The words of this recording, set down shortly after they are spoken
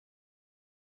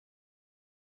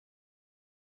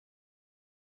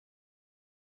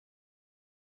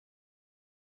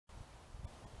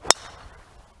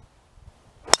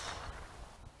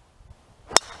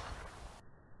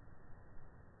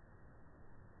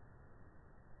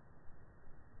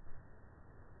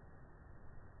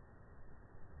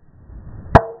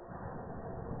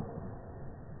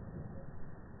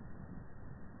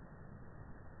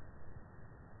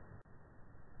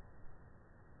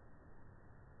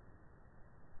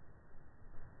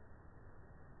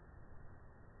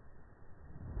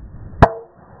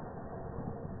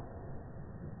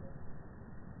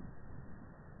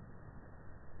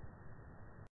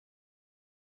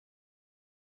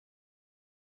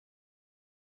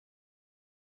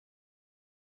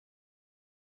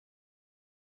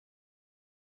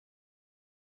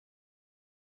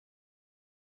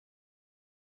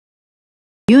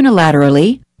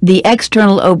Unilaterally, the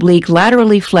external oblique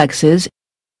laterally flexes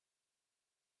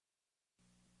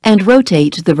and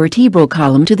rotates the vertebral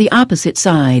column to the opposite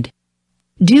side.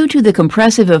 Due to the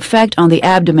compressive effect on the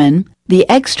abdomen, the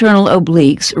external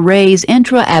obliques raise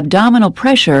intra-abdominal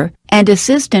pressure and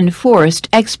assist in forced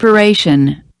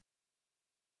expiration.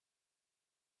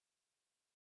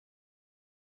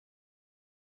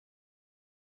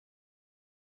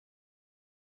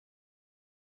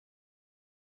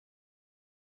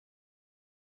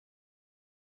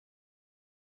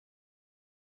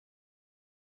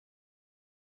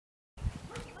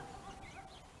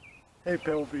 Hey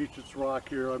Pebble Beach, it's Rock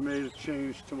here. I made a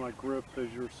change to my grip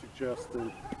as you're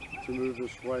suggesting to move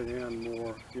this right hand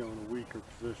more, in a weaker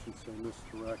position, so in this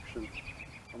direction.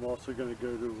 I'm also going to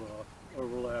go to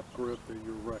overlap grip that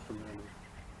you're recommending.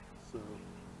 So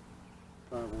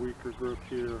kind of a weaker grip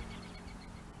here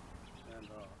and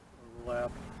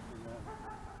overlap, and then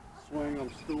swing.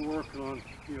 I'm still working on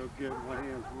getting my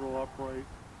hands real upright.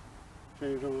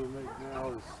 Change I'm going to make now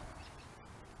is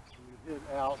when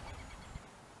you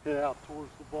hit out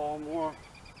towards the ball more.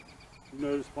 You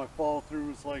notice my follow through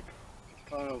is like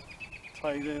kind of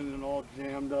tight in and all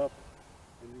jammed up,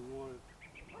 and you want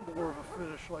it more of a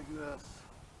finish like this.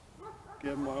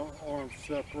 Get my arms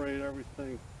separate,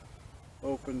 everything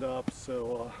opened up.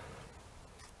 So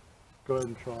go ahead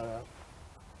and try that.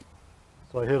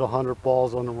 So I hit 100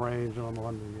 balls on the range, and I'm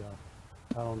on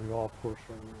the out on the golf course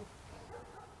right now.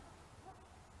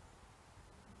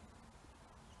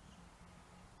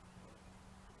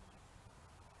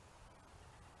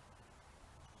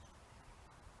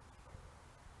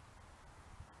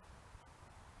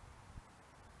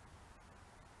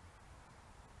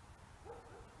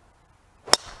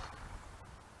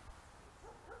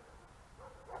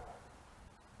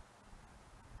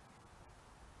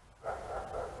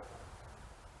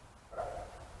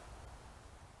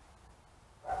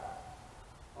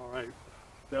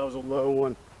 That was a low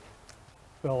one.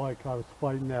 Felt like I was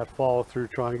fighting that follow through,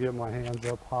 trying to get my hands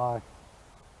up high.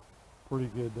 Pretty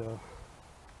good though.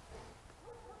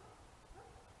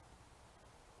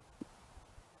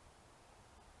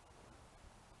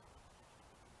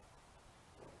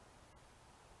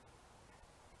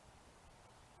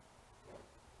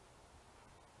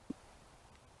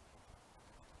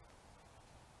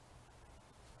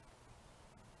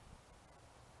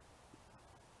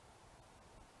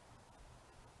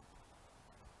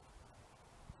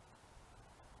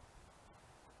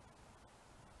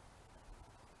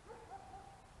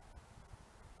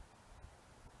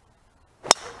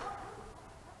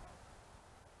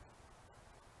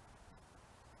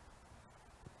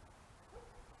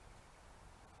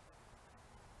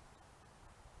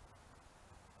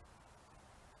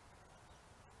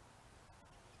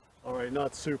 All right,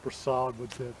 not super solid,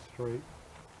 but dead straight.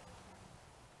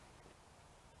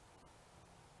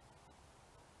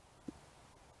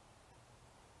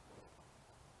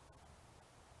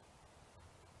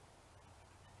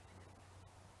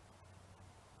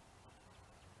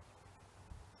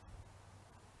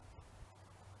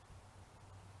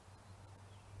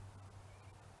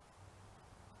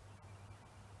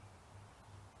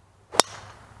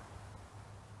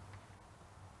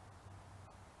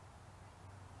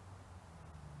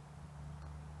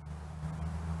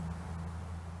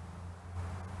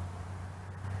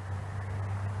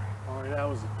 All right, that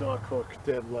was a duck hook,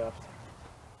 dead left.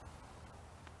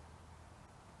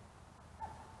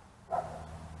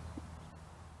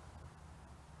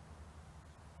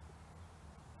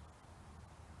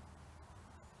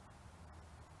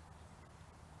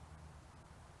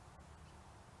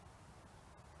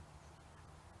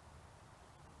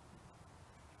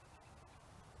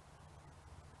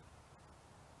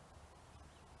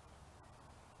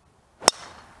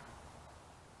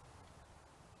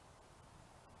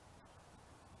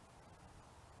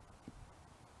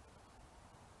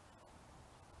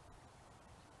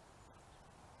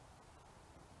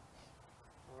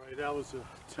 That was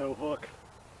a toe hook.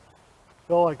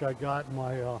 Felt like I got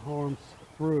my arms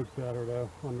through it better though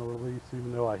on the release,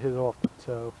 even though I hit it off the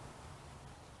toe.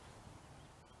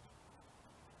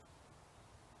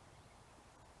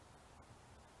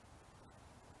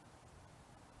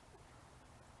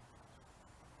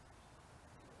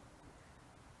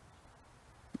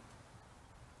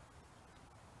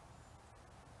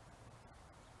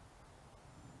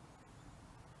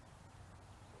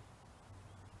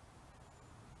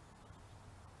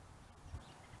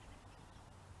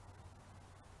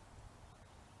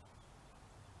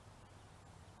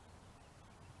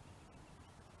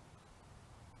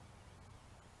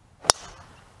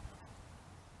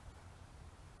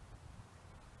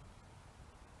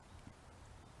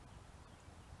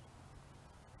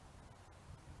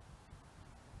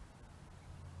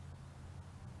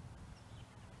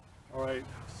 All right,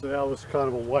 so that was kind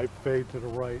of a wipe fade to the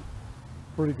right.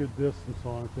 Pretty good distance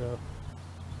on it though.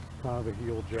 Kind of a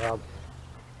heel job.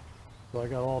 So I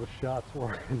got all the shots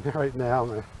working right now,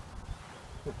 man.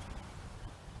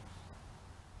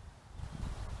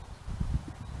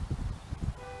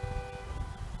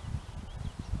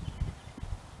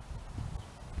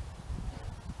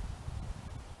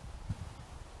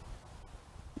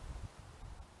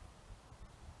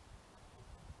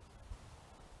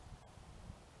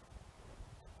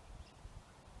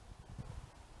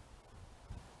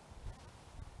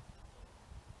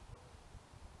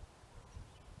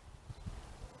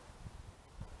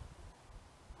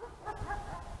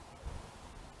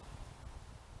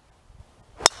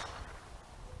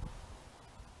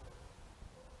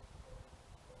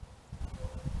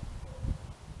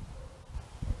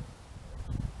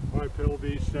 Alright, Pebble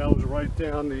Beach, that was right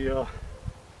down the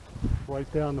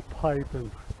pipe and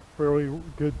fairly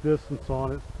good distance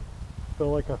on it.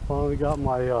 Felt like I finally got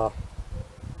my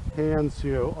hands,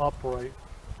 upright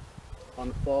on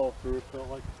the follow through. It felt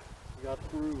like I got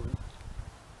through,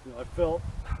 and I felt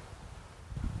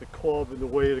the club and the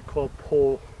way the club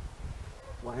pulled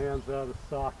my hands out of the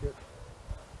socket.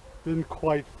 Didn't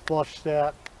quite flush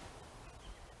that,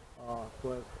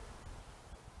 but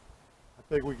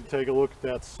I think we can take a look at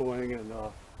that swing and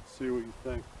see what you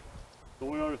think. The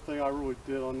only other thing I really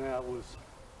did on that was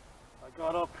I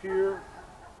got up here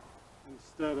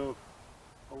instead of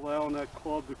allowing that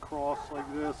club to cross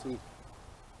like this and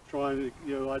trying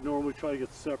to, I normally try to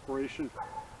get separation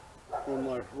from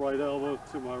my right elbow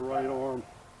to my right arm.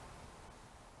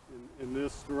 In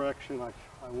this direction,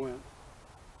 I went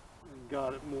and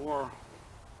got it more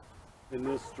in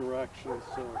this direction,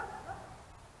 so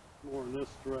more in this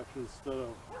direction instead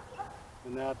of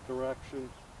in that direction.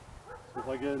 So if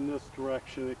I get in this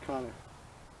direction, it kind of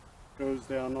goes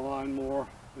down the line more,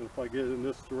 and if I get in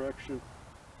this direction,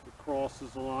 it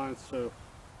crosses the line. So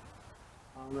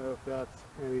I don't know if that's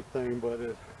anything, but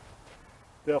it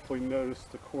definitely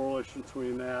noticed the correlation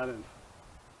between that and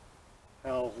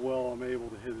how well I'm able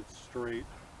to hit it straight.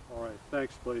 All right,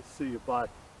 thanks, buddy. See you. Bye.